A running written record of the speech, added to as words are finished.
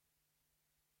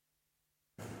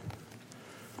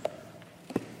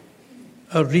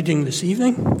Our reading this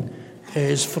evening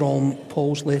is from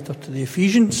Paul's letter to the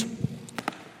Ephesians.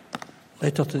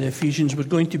 Letter to the Ephesians. We're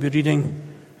going to be reading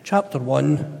chapter 1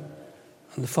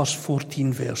 and the first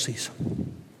 14 verses.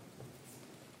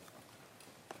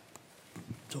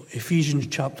 So, Ephesians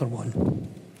chapter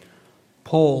 1.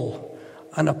 Paul,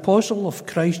 an apostle of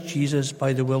Christ Jesus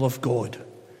by the will of God,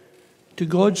 to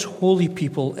God's holy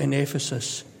people in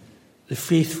Ephesus, the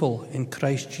faithful in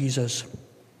Christ Jesus.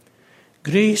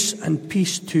 Grace and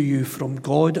peace to you from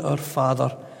God our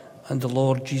Father and the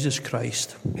Lord Jesus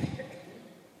Christ.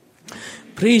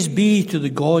 Praise be to the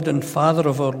God and Father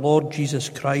of our Lord Jesus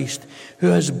Christ, who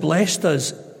has blessed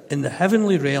us in the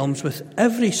heavenly realms with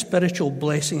every spiritual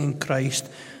blessing in Christ,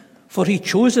 for he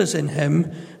chose us in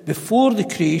him before the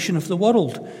creation of the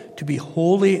world to be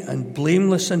holy and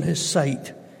blameless in his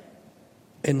sight.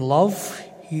 In love,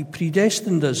 he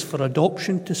predestined us for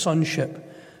adoption to sonship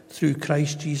through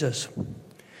Christ Jesus,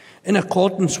 in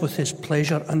accordance with his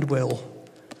pleasure and will,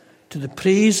 to the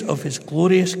praise of his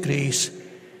glorious grace,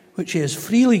 which he has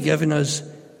freely given us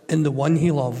in the one he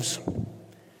loves.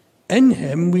 In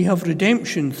him we have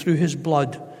redemption through his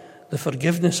blood, the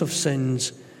forgiveness of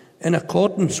sins, in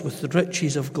accordance with the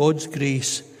riches of God's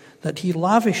grace that he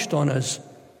lavished on us.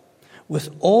 With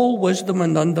all wisdom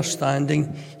and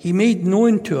understanding, he made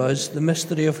known to us the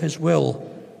mystery of his will,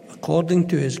 according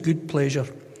to his good pleasure,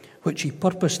 which he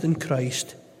purposed in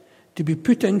Christ, to be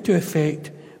put into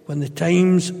effect when the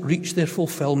times reach their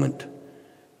fulfillment,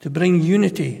 to bring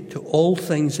unity to all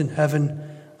things in heaven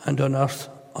and on earth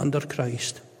under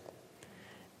Christ.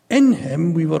 In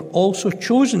him we were also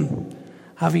chosen,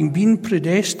 having been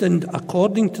predestined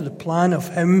according to the plan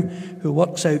of him who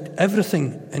works out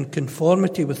everything in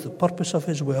conformity with the purpose of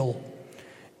his will,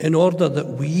 in order that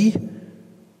we,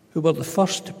 who were the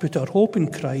first to put our hope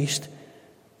in Christ,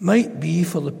 might be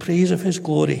for the praise of his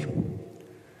glory.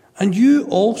 And you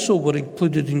also were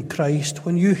included in Christ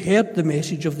when you heard the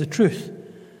message of the truth,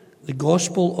 the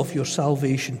gospel of your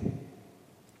salvation.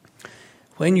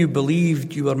 When you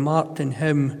believed, you were marked in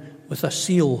him with a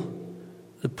seal,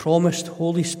 the promised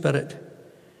Holy Spirit,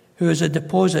 who is a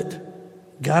deposit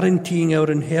guaranteeing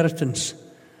our inheritance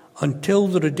until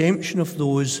the redemption of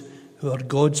those who are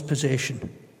God's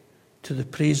possession, to the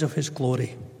praise of his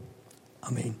glory.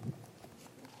 Amen.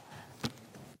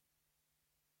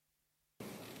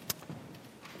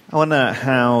 I wonder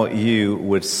how you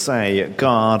would say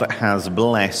God has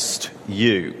blessed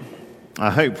you. I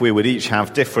hope we would each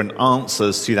have different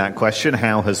answers to that question.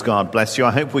 How has God blessed you?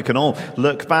 I hope we can all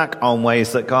look back on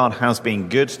ways that God has been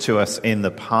good to us in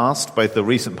the past, both the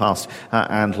recent past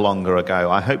and longer ago.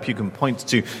 I hope you can point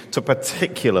to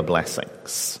particular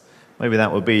blessings. Maybe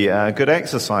that would be a good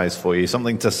exercise for you,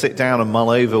 something to sit down and mull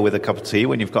over with a cup of tea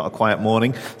when you've got a quiet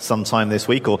morning sometime this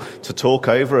week, or to talk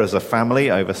over as a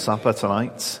family over supper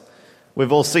tonight.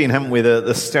 We've all seen, haven't we, the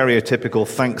stereotypical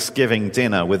Thanksgiving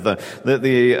dinner with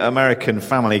the American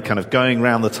family kind of going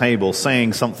round the table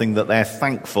saying something that they're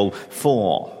thankful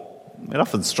for. It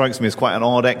often strikes me as quite an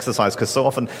odd exercise because so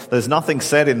often there's nothing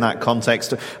said in that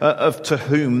context of to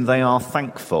whom they are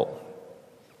thankful.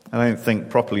 I don't think,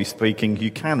 properly speaking,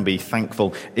 you can be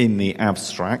thankful in the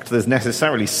abstract. There's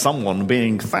necessarily someone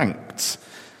being thanked.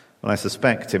 And I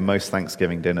suspect in most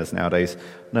Thanksgiving dinners nowadays,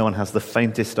 no one has the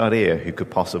faintest idea who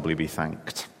could possibly be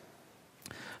thanked.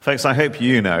 Folks, I hope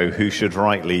you know who should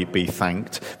rightly be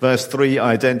thanked. Verse 3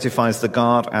 identifies the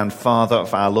God and Father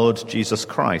of our Lord Jesus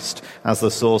Christ as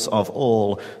the source of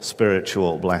all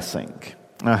spiritual blessing.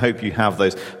 I hope you have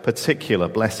those particular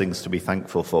blessings to be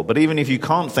thankful for. But even if you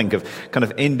can't think of kind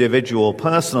of individual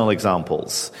personal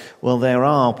examples, well, there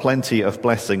are plenty of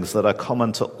blessings that are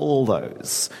common to all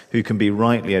those who can be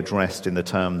rightly addressed in the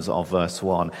terms of verse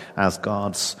 1 as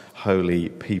God's holy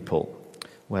people,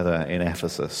 whether in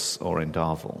Ephesus or in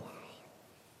Darvel.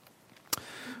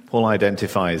 Paul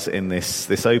identifies in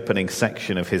this opening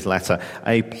section of his letter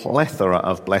a plethora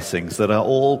of blessings that are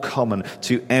all common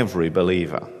to every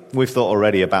believer. We've thought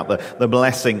already about the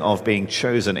blessing of being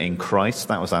chosen in Christ.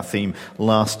 That was our theme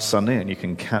last Sunday, and you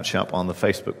can catch up on the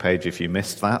Facebook page if you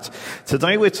missed that.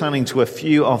 Today we're turning to a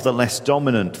few of the less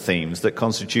dominant themes that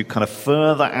constitute kind of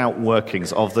further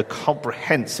outworkings of the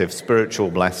comprehensive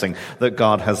spiritual blessing that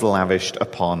God has lavished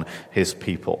upon his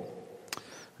people.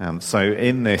 So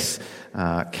in this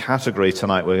category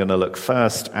tonight, we're going to look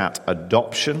first at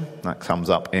adoption. That comes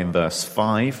up in verse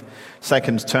 5.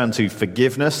 Second, turn to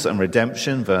forgiveness and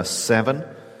redemption, verse 7.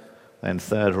 Then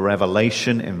third,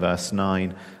 revelation in verse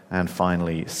 9. And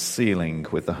finally, sealing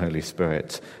with the Holy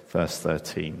Spirit, verse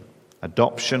 13.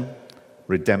 Adoption,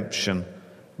 redemption,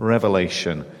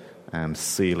 revelation, and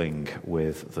sealing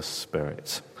with the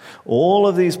Spirit. All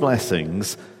of these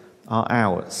blessings are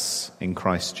ours in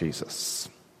Christ Jesus.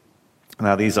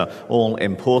 Now, these are all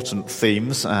important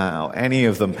themes. Any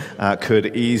of them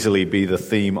could easily be the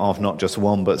theme of not just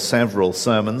one but several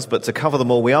sermons. But to cover them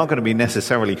all, we are going to be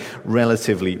necessarily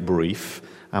relatively brief.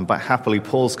 But happily,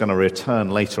 Paul's going to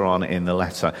return later on in the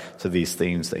letter to these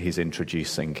themes that he's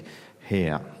introducing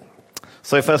here.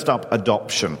 So first up,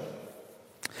 adoption.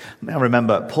 Now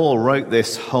remember, Paul wrote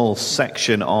this whole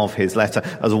section of his letter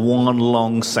as one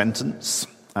long sentence,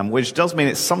 which does mean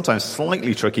it's sometimes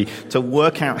slightly tricky to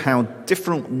work out how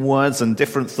different words and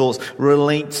different thoughts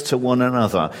relate to one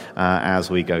another as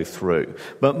we go through.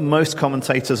 But most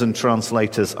commentators and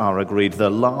translators are agreed the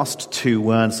last two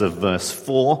words of verse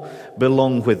 4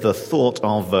 belong with the thought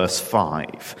of verse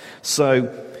 5.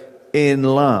 So, in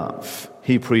love,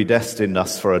 he predestined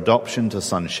us for adoption to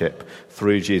sonship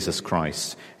through Jesus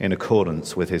Christ in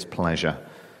accordance with his pleasure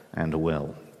and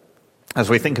will. As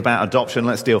we think about adoption,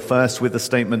 let's deal first with the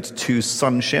statement to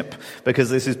sonship, because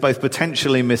this is both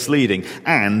potentially misleading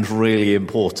and really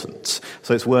important.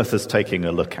 So it's worth us taking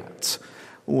a look at.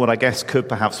 What I guess could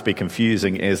perhaps be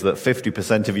confusing is that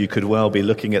 50% of you could well be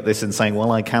looking at this and saying,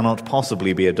 well, I cannot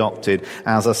possibly be adopted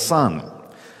as a son.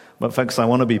 But folks, I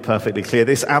want to be perfectly clear.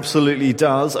 This absolutely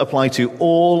does apply to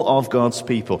all of God's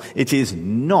people. It is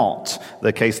not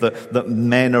the case that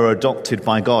men are adopted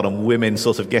by God and women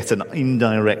sort of get an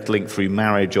indirect link through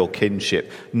marriage or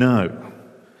kinship. No,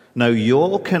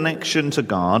 your connection to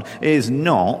God is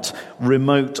not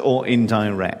remote or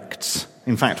indirect.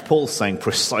 In fact, Paul's saying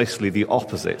precisely the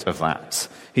opposite of that.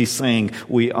 He's saying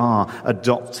we are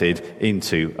adopted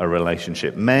into a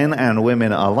relationship. Men and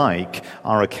women alike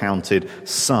are accounted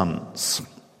sons.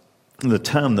 The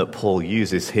term that Paul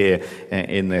uses here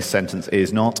in this sentence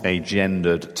is not a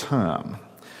gendered term,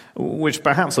 which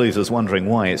perhaps leaves us wondering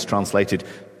why it's translated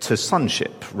to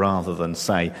sonship rather than,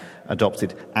 say,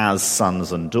 adopted as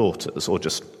sons and daughters, or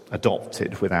just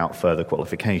adopted without further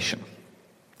qualification.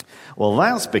 Well,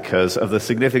 that's because of the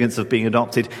significance of being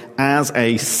adopted as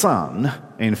a son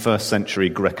in first century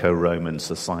Greco-Roman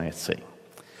society.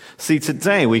 See,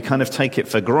 today we kind of take it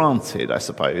for granted, I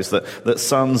suppose, that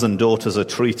sons and daughters are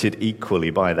treated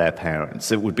equally by their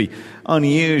parents. It would be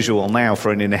unusual now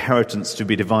for an inheritance to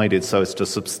be divided so as to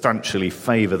substantially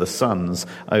favour the sons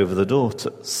over the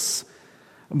daughters.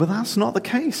 But that's not the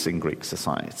case in Greek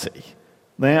society.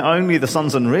 There, only the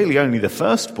sons, and really only the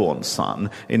firstborn son,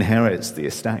 inherits the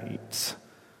estate.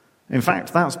 In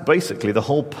fact, that's basically the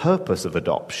whole purpose of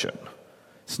adoption.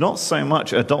 It's not so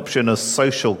much adoption as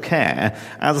social care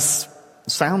as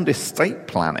sound estate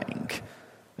planning.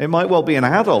 It might well be an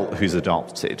adult who's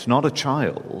adopted, not a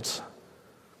child.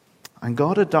 And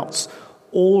God adopts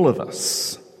all of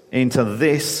us into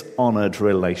this honoured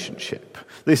relationship.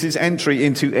 This is entry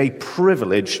into a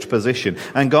privileged position,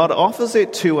 and God offers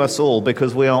it to us all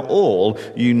because we are all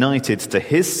united to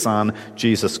his Son,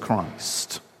 Jesus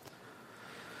Christ.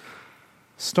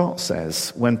 Stott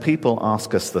says, when people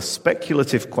ask us the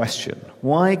speculative question,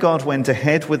 why God went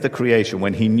ahead with the creation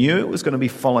when he knew it was going to be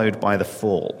followed by the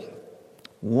fall,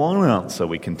 one answer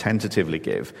we can tentatively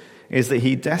give is that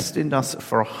he destined us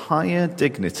for a higher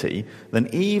dignity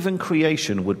than even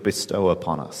creation would bestow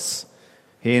upon us.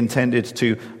 He intended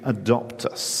to adopt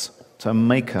us, to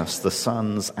make us the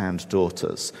sons and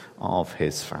daughters of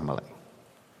his family.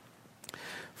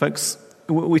 Folks,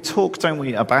 we talk, don't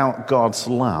we, about God's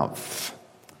love.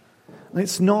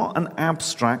 It's not an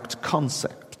abstract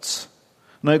concept.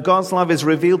 No, God's love is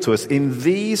revealed to us in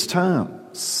these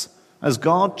terms as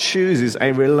God chooses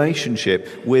a relationship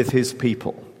with his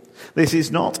people. This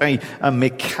is not a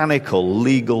mechanical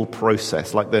legal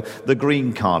process like the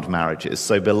green card marriages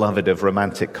so beloved of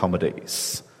romantic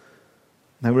comedies.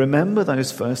 Now remember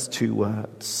those first two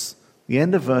words. The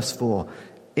end of verse 4,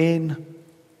 in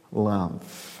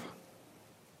love.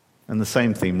 And the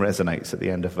same theme resonates at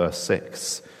the end of verse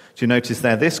 6. Do you notice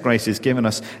there, this grace is given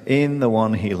us in the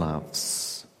one he loves.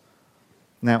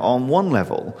 Now, on one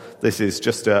level, this is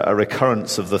just a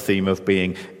recurrence of the theme of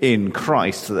being in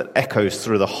Christ that echoes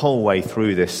through the whole way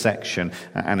through this section,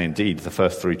 and indeed the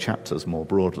first 3 chapters more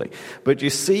broadly. But you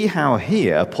see how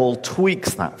here Paul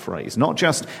tweaks that phrase, not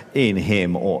just in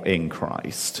him or in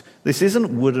Christ. This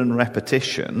isn't wooden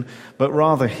repetition, but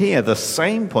rather here the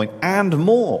same point and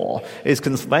more is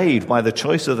conveyed by the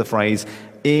choice of the phrase,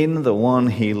 in the one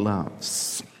he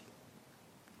loves.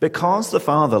 Because the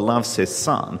Father loves his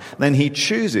Son, then he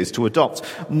chooses to adopt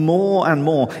more and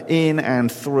more in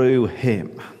and through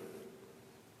him.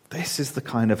 This is the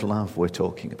kind of love we're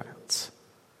talking about.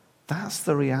 That's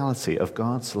the reality of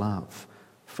God's love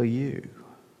for you.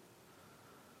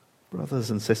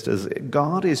 Brothers and sisters,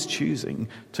 God is choosing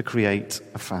to create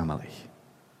a family.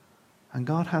 And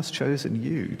God has chosen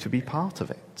you to be part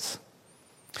of it.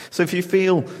 So if you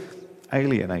feel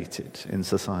alienated in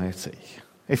society,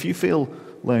 if you feel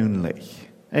lonely,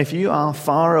 if you are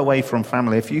far away from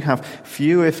family, if you have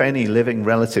few, if any, living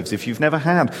relatives, if you've never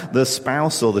had the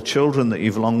spouse or the children that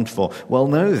you've longed for, well,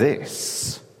 know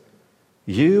this.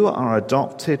 You are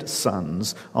adopted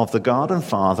sons of the God and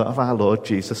Father of our Lord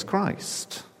Jesus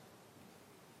Christ.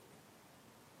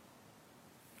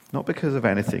 Not because of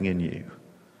anything in you,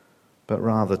 but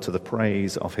rather to the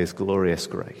praise of his glorious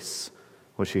grace,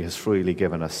 which he has freely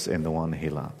given us in the one he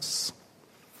loves.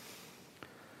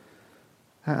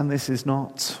 And this is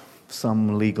not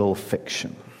some legal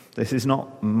fiction. This is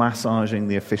not massaging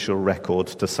the official record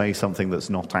to say something that's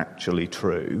not actually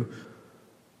true.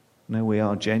 No, we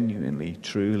are genuinely,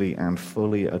 truly, and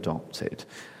fully adopted.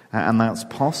 And that's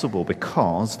possible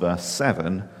because, verse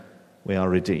 7, we are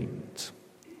redeemed.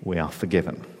 We are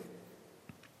forgiven.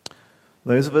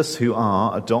 Those of us who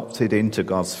are adopted into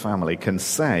God's family can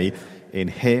say, in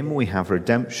him we have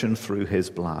redemption through his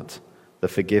blood, the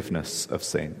forgiveness of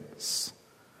sins.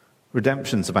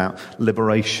 Redemption's about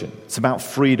liberation. It's about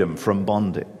freedom from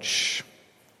bondage.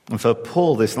 And for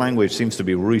Paul, this language seems to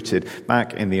be rooted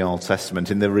back in the Old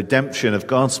Testament, in the redemption of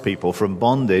God's people from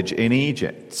bondage in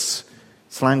Egypt.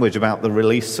 It's language about the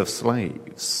release of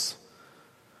slaves.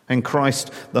 In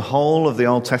Christ, the whole of the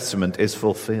Old Testament is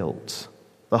fulfilled.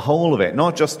 The whole of it,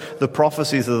 not just the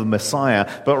prophecies of the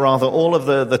Messiah, but rather all of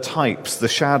the types, the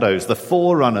shadows, the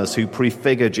forerunners who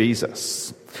prefigure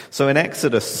Jesus. So in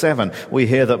Exodus 7, we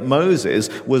hear that Moses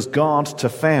was God to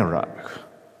Pharaoh.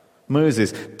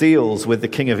 Moses deals with the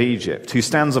king of Egypt, who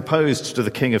stands opposed to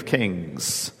the King of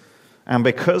Kings. And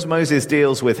because Moses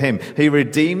deals with him, he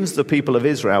redeems the people of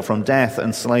Israel from death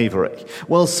and slavery.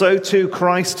 Well, so too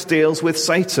Christ deals with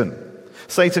Satan.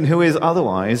 Satan, who is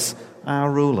otherwise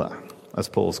our ruler, as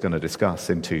Paul's going to discuss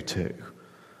in 2:2.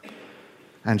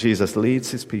 And Jesus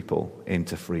leads his people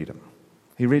into freedom.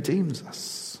 He redeems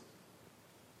us.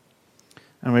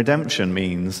 And redemption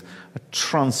means a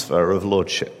transfer of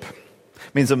lordship.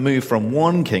 It means a move from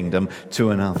one kingdom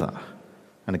to another.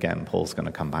 And again, Paul's going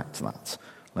to come back to that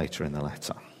later in the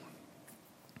letter.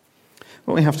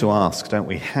 But we have to ask, don't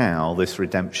we, how this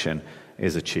redemption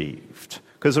is achieved?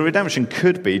 Because the redemption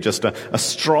could be just a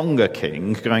stronger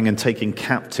king going and taking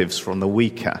captives from the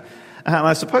weaker. And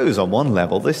I suppose on one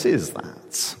level this is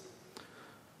that.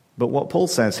 But what Paul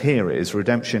says here is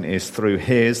redemption is through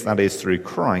his, that is through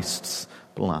Christ's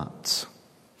blood.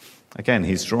 Again,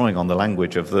 he's drawing on the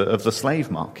language of the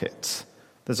slave market.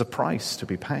 There's a price to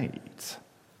be paid.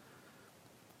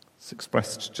 It's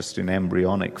expressed just in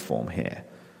embryonic form here.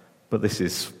 But this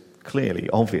is clearly,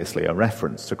 obviously, a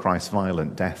reference to Christ's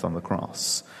violent death on the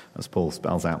cross, as Paul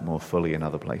spells out more fully in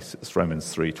other places.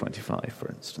 Romans 3:25, for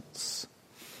instance.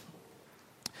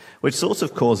 Which sort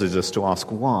of causes us to ask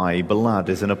why blood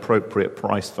is an appropriate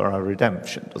price for our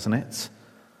redemption, doesn't it?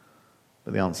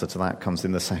 But the answer to that comes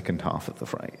in the second half of the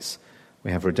phrase.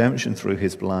 We have redemption through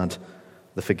his blood,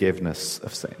 the forgiveness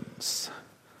of sins.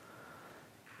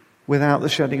 Without the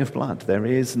shedding of blood, there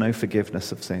is no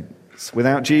forgiveness of sins.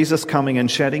 Without Jesus coming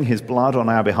and shedding his blood on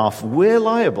our behalf, we're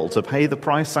liable to pay the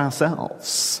price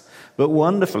ourselves. But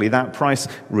wonderfully, that price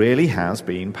really has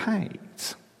been paid.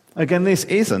 Again, this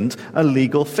isn't a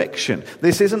legal fiction.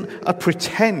 This isn't a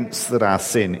pretense that our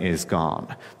sin is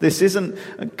gone. This isn't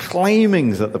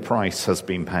claiming that the price has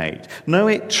been paid. No,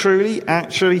 it truly,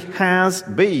 actually has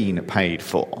been paid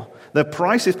for. The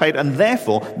price is paid, and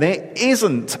therefore there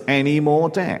isn't any more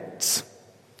debt.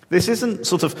 This isn't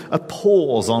sort of a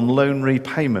pause on loan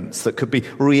repayments that could be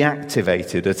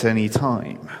reactivated at any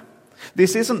time.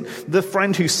 This isn't the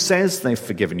friend who says they've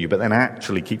forgiven you, but then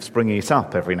actually keeps bringing it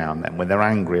up every now and then when they're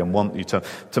angry and want you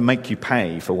to make you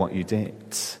pay for what you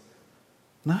did.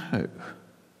 No,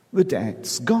 the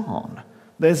debt's gone.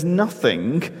 There's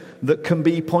nothing that can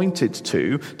be pointed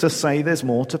to say there's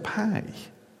more to pay.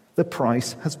 The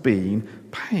price has been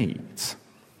paid.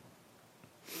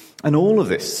 And all of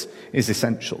this is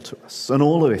essential to us, and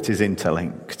all of it is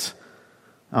interlinked.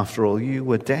 After all, you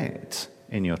were dead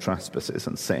in your trespasses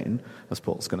and sin, as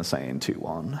Paul's going to say in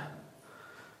 2:1.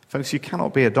 Folks, you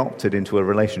cannot be adopted into a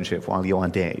relationship while you are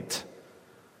dead.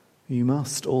 You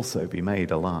must also be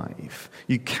made alive.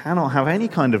 You cannot have any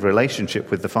kind of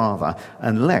relationship with the Father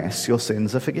unless your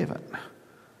sins are forgiven.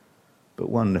 But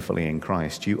wonderfully in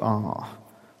Christ, you are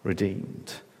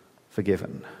redeemed,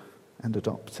 forgiven, and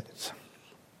adopted.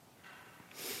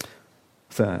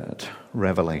 Third,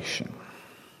 revelation.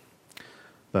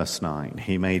 Verse 9,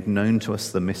 he made known to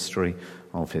us the mystery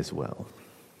of his will.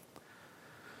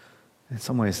 In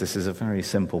some ways, this is a very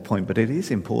simple point, but it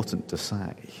is important to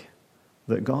say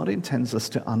that God intends us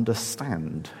to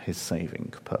understand his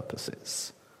saving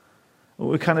purposes.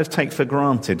 We kind of take for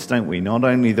granted, don't we, not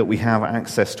only that we have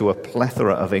access to a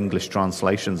plethora of English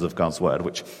translations of God's word,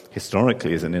 which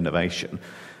historically is an innovation,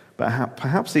 but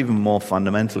perhaps even more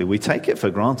fundamentally, we take it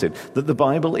for granted that the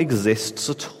Bible exists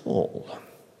at all.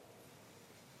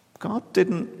 God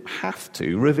didn't have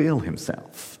to reveal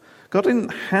himself. God didn't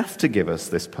have to give us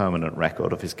this permanent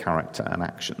record of his character and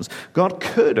actions. God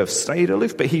could have stayed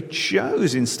aloof, but he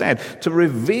chose instead to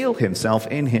reveal himself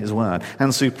in his word,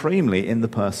 and supremely in the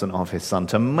person of his Son,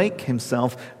 to make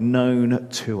himself known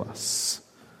to us.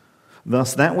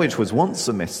 Thus, that which was once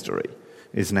a mystery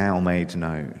is now made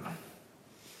known.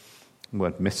 The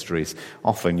word mystery is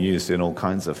often used in all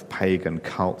kinds of pagan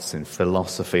cults, in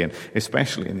philosophy, and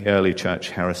especially in the early church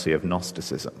heresy of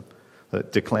Gnosticism,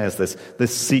 that declares this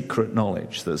secret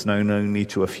knowledge that's known only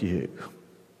to a few.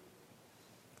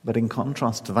 But in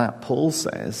contrast to that, Paul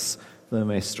says the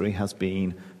mystery has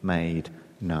been made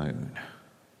known.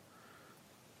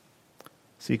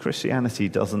 See, Christianity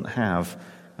doesn't have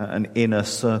an inner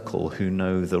circle who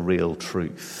know the real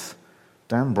truth.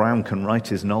 Dan Brown can write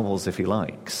his novels if he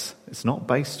likes. It's not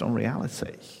based on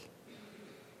reality.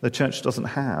 The church doesn't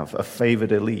have a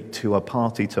favored elite who are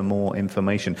party to more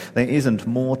information. There isn't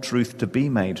more truth to be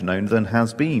made known than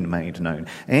has been made known.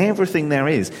 Everything there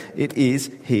is, it is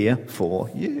here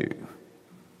for you.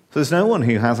 So there's no one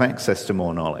who has access to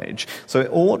more knowledge. So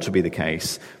it ought to be the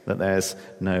case that there's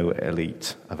no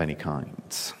elite of any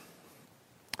kind.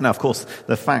 Now, of course,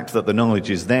 the fact that the knowledge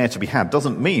is there to be had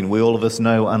doesn't mean we all of us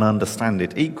know and understand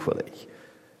it equally.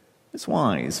 It's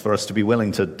wise for us to be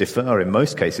willing to defer, in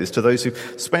most cases, to those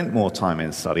who've spent more time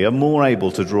in study, are more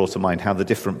able to draw to mind how the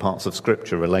different parts of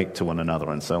Scripture relate to one another,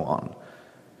 and so on.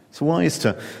 It's wise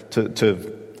to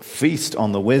feast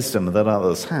on the wisdom that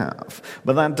others have.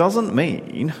 But that doesn't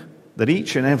mean that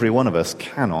each and every one of us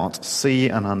cannot see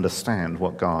and understand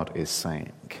what God is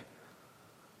saying.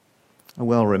 I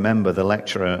well remember the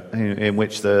lecture in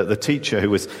which the teacher he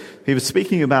was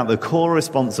speaking about the core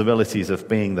responsibilities of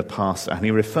being the pastor, and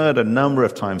he referred a number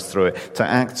of times through it to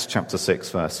Acts chapter 6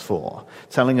 verse 4,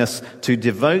 telling us to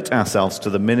devote ourselves to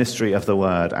the ministry of the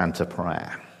word and to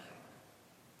prayer.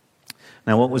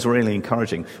 Now, what was really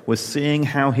encouraging was seeing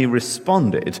how he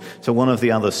responded to one of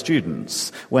the other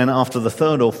students when, after the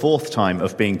third or fourth time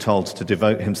of being told to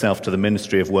devote himself to the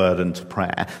ministry of word and to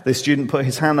prayer, this student put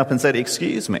his hand up and said,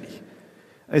 "Excuse me,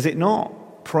 is it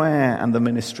not prayer and the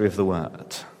ministry of the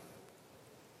word?"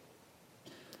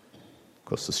 Of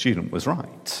course, the student was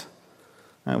right.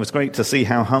 And it was great to see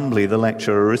how humbly the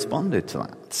lecturer responded to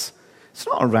that. It's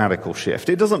not a radical shift.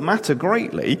 It doesn't matter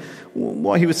greatly.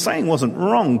 What he was saying wasn't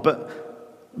wrong, but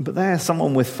there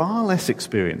someone with far less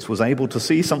experience was able to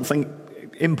see something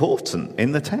important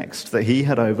in the text that he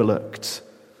had overlooked.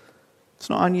 It's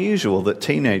not unusual that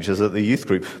teenagers at the youth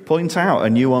group point out a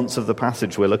nuance of the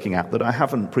passage we're looking at that I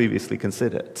haven't previously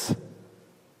considered.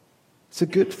 It's a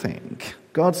good thing.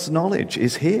 God's knowledge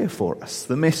is here for us.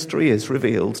 The mystery is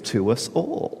revealed to us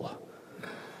all.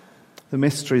 The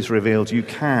mystery is revealed. You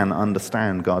can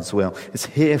understand God's will. It's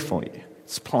here for you.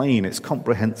 It's plain. It's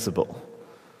comprehensible.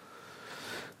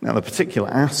 Now, the particular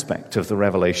aspect of the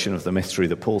revelation of the mystery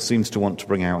that Paul seems to want to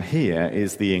bring out here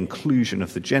is the inclusion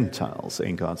of the Gentiles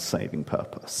in God's saving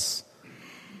purpose.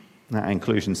 That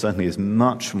inclusion certainly is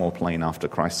much more plain after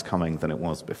Christ's coming than it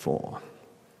was before.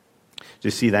 Do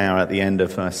you see there at the end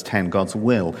of verse 10, God's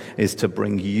will is to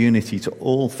bring unity to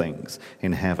all things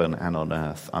in heaven and on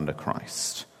earth under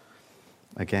Christ.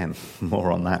 Again,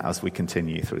 more on that as we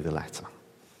continue through the letter.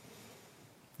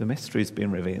 The mystery's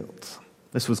been revealed.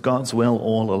 This was God's will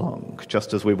all along,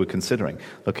 just as we were considering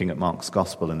looking at Mark's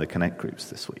Gospel in the Connect groups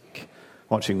this week,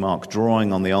 watching Mark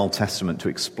drawing on the Old Testament to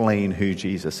explain who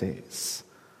Jesus is.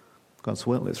 God's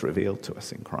will is revealed to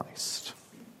us in Christ.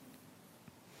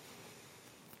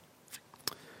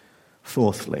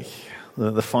 Fourthly,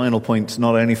 the final point,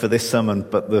 not only for this sermon,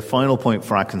 but the final point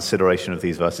for our consideration of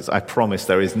these verses. I promise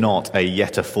there is not a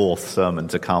yet a fourth sermon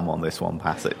to come on this one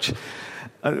passage.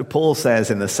 Paul says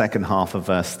in the second half of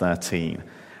verse 13,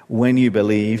 "When you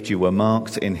believed, you were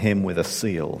marked in him with a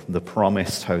seal, the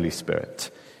promised Holy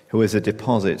Spirit, who is a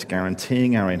deposit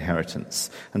guaranteeing our inheritance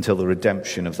until the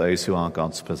redemption of those who are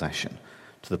God's possession,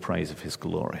 to the praise of his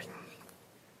glory."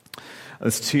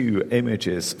 There's two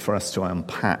images for us to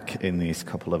unpack in these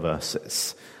couple of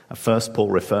verses. First, Paul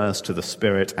refers to the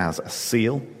Spirit as a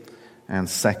seal, and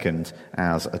second,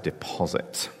 as a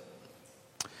deposit.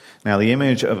 Now, the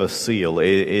image of a seal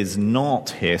is not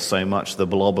here so much the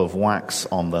blob of wax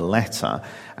on the letter,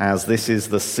 as this is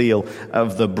the seal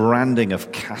of the branding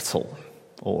of cattle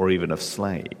or even of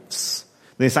slaves.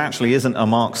 This actually isn't a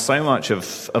mark so much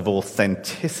of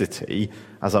authenticity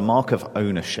as a mark of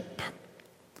ownership.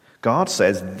 God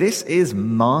says, this is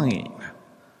mine,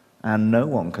 and no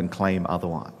one can claim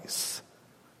otherwise.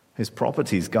 His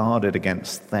property is guarded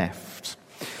against theft.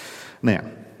 Now,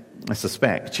 I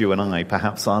suspect you and I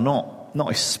perhaps are not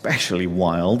especially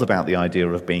wild about the idea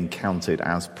of being counted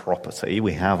as property.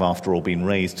 We have, after all, been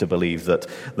raised to believe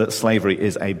that slavery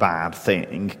is a bad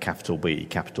thing, capital B,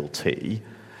 capital T.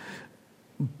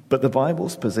 But the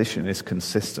Bible's position is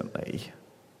consistently,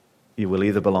 you will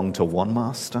either belong to one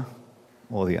master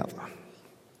or the other.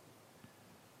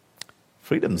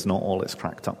 Freedom's not all it's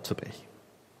cracked up to be.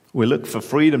 We look for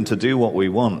freedom to do what we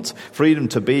want, freedom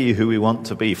to be who we want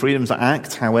to be, freedom to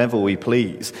act however we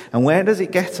please. And where does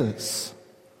it get us?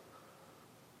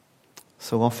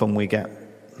 So often we get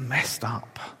messed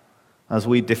up as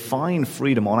we define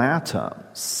freedom on our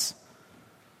terms.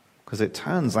 Because it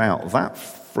turns out that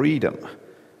freedom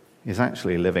is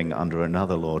actually living under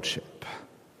another lordship,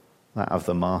 that of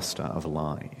the master of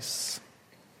lies.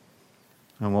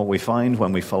 And what we find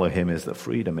when we follow him is that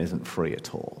freedom isn't free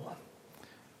at all.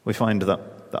 We find that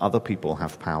other people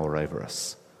have power over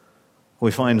us. We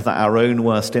find that our own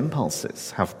worst impulses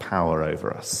have power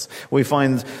over us. We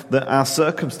find that our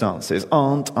circumstances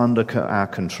aren't under our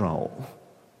control.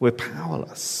 We're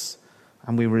powerless,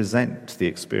 and we resent the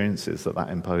experiences that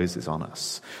imposes on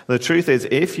us. The truth is,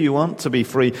 if you want to be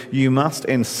free, you must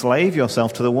enslave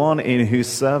yourself to the one in whose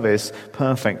service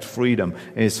perfect freedom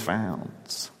is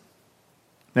found.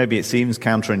 Maybe it seems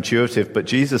counterintuitive, but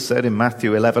Jesus said in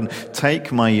Matthew 11,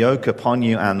 "Take my yoke upon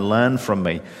you and learn from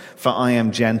me, for I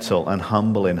am gentle and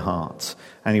humble in heart,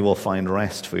 and you will find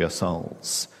rest for your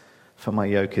souls. For my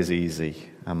yoke is easy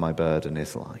and my burden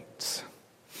is light."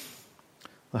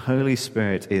 The Holy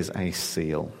Spirit is a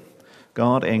seal,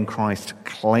 God in Christ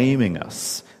claiming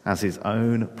us as his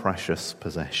own precious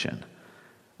possession,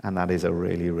 and that is a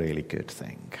really, really good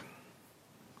thing.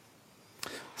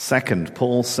 Second,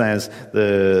 Paul says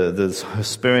the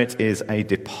Spirit is a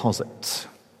deposit,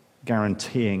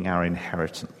 guaranteeing our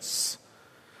inheritance.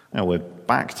 Now, we're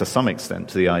back to some extent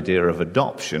to the idea of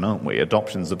adoption, aren't we?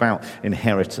 Adoption's about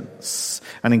inheritance.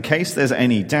 And in case there's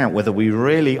any doubt whether we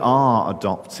really are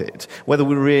adopted, whether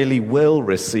we really will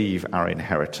receive our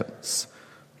inheritance,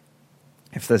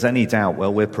 if there's any doubt,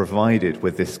 well, we're provided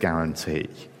with this guarantee,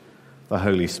 the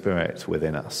Holy Spirit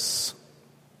within us.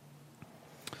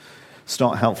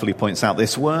 Stott helpfully points out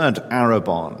this word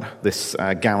arrabon, this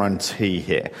guarantee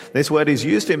here. This word is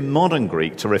used in modern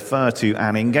Greek to refer to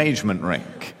an engagement ring.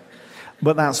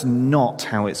 But that's not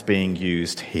how it's being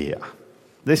used here.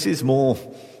 This is more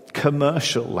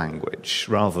commercial language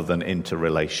rather than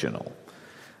interrelational,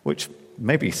 which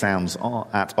maybe sounds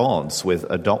at odds with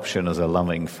adoption as a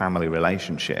loving family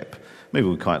relationship. Maybe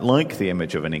we quite like the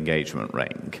image of an engagement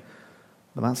ring.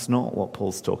 But that's not what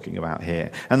Paul's talking about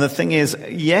here. And the thing is,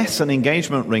 yes, an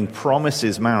engagement ring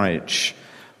promises marriage,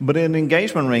 but an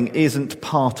engagement ring isn't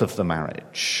part of the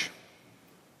marriage.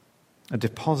 A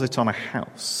deposit on a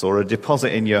house or a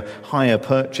deposit in your hire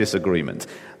purchase agreement,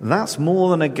 that's more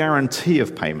than a guarantee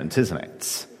of payment, isn't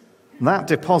it? That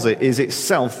deposit is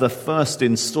itself the first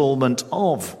installment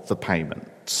of the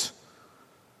payment.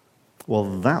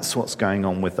 Well, that's what's going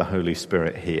on with the Holy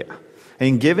Spirit here.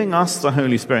 In giving us the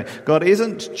Holy Spirit, God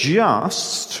isn't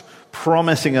just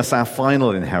promising us our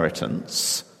final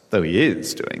inheritance, though he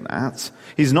is doing that.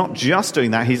 He's not just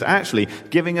doing that, he's actually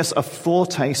giving us a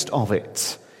foretaste of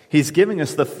it. He's giving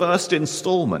us the first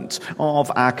installment of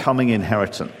our coming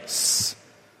inheritance.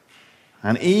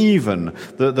 And even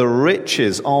the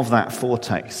riches of that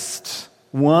foretaste,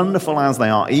 wonderful as they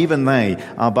are, even they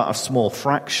are but a small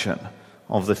fraction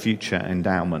of the future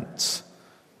endowments.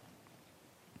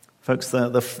 Folks,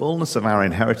 the fullness of our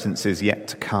inheritance is yet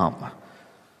to come.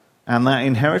 And that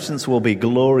inheritance will be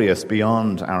glorious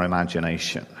beyond our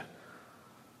imagination.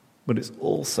 But it's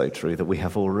also true that we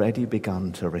have already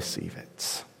begun to receive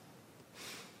it.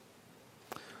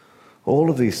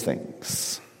 All of these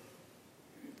things,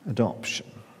 adoption,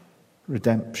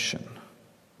 redemption,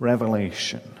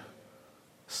 revelation,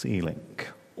 sealing,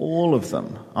 all of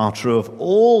them are true of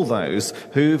all those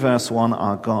who, verse 1,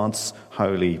 are God's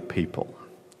holy people.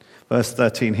 Verse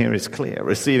 13 here is clear.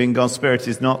 Receiving God's Spirit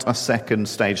is not a second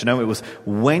stage. No, it was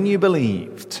when you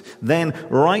believed, then,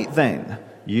 right then,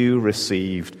 you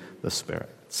received the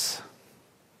Spirit.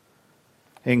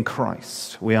 In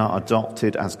Christ, we are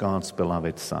adopted as God's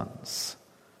beloved sons.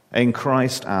 In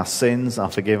Christ, our sins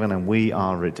are forgiven and we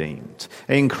are redeemed.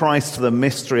 In Christ, the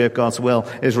mystery of God's will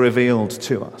is revealed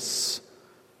to us.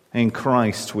 In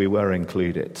Christ, we were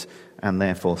included and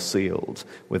therefore sealed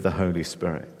with the Holy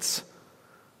Spirit.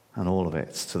 and all of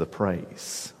it to the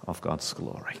praise of God's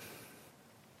glory.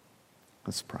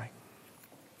 Let's pray.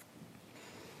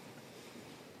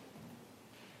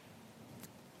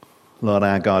 Lord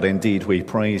our God, indeed we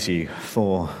praise you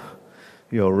for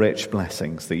your rich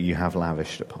blessings that you have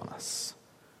lavished upon us.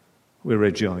 We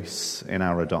rejoice in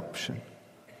our adoption,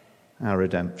 our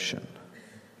redemption,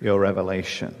 your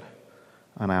revelation,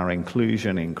 and our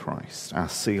inclusion in Christ, our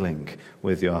sealing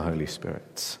with your Holy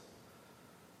Spirit.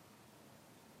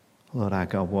 Lord our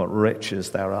God, what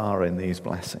riches there are in these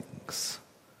blessings,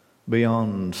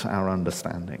 beyond our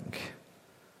understanding,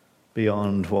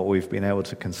 beyond what we've been able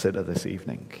to consider this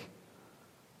evening.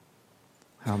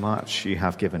 How much you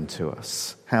have given to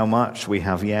us, how much we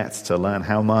have yet to learn,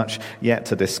 how much yet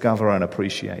to discover and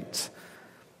appreciate,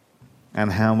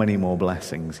 and how many more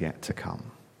blessings yet to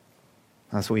come,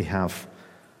 as we have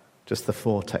just the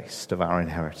foretaste of our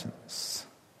inheritance.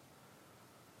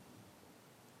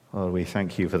 Lord, we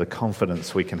thank you for the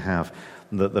confidence we can have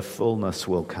that the fullness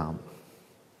will come.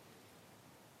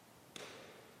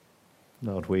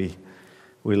 Lord, we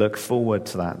look forward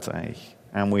to that day,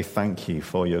 and we thank you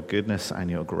for your goodness and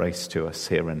your grace to us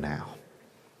here and now.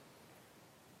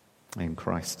 In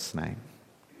Christ's name,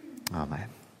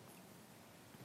 amen.